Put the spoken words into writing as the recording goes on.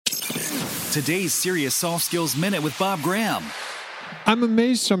Today's Serious Soft Skills Minute with Bob Graham. I'm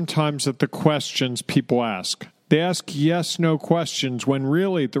amazed sometimes at the questions people ask. They ask yes-no questions when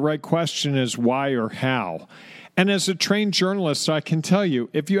really the right question is why or how. And as a trained journalist, I can tell you,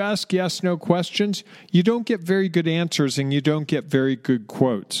 if you ask yes-no questions, you don't get very good answers and you don't get very good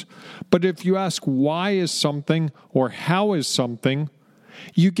quotes. But if you ask why is something or how is something,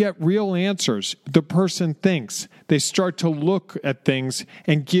 you get real answers. The person thinks. They start to look at things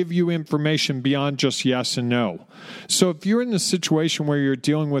and give you information beyond just yes and no. So if you're in a situation where you're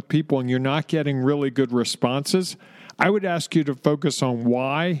dealing with people and you're not getting really good responses, I would ask you to focus on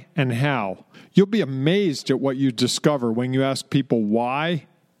why and how. You'll be amazed at what you discover when you ask people why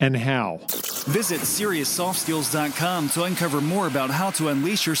and how. Visit SeriousSoftSkills.com to uncover more about how to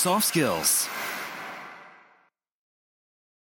unleash your soft skills.